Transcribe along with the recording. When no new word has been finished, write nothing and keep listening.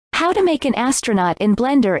How to make an astronaut in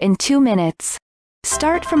Blender in 2 minutes.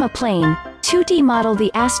 Start from a plane, 2D model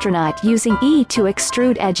the astronaut using E to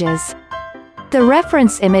extrude edges. The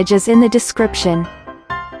reference image is in the description.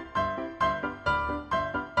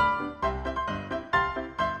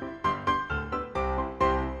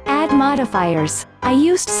 Add modifiers. I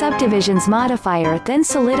used subdivisions modifier, then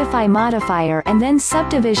solidify modifier, and then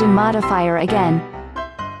subdivision modifier again.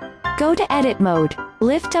 Go to edit mode.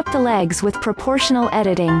 Lift up the legs with proportional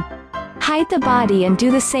editing. Hide the body and do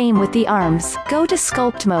the same with the arms. Go to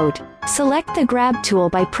sculpt mode. Select the grab tool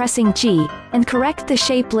by pressing G, and correct the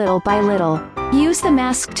shape little by little. Use the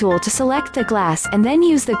mask tool to select the glass and then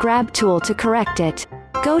use the grab tool to correct it.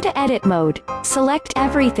 Go to edit mode. Select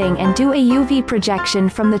everything and do a UV projection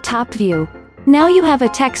from the top view. Now you have a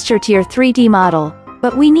texture to your 3D model.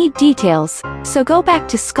 But we need details, so go back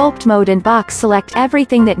to sculpt mode and box select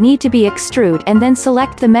everything that need to be extrude and then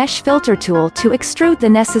select the mesh filter tool to extrude the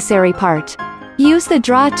necessary part. Use the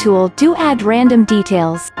draw tool to add random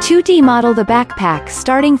details. 2D model the backpack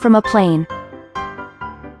starting from a plane.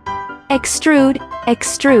 Extrude,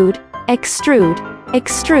 extrude, extrude,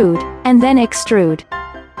 extrude, and then extrude.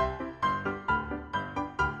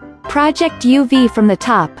 Project UV from the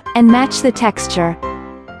top, and match the texture.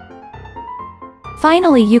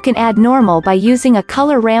 Finally you can add normal by using a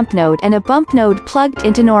color ramp node and a bump node plugged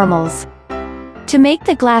into normals. To make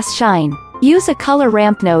the glass shine, use a color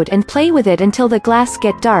ramp node and play with it until the glass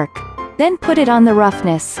get dark, then put it on the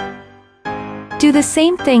roughness. Do the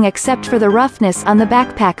same thing except for the roughness on the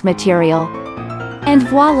backpack material. And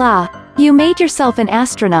voila! You made yourself an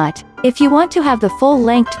astronaut. If you want to have the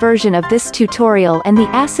full-length version of this tutorial and the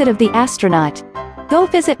asset of the astronaut, go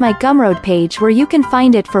visit my Gumroad page where you can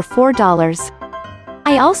find it for $4.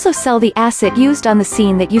 I also sell the asset used on the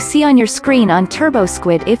scene that you see on your screen on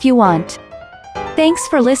TurboSquid if you want. Thanks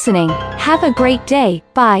for listening, have a great day,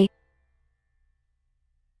 bye.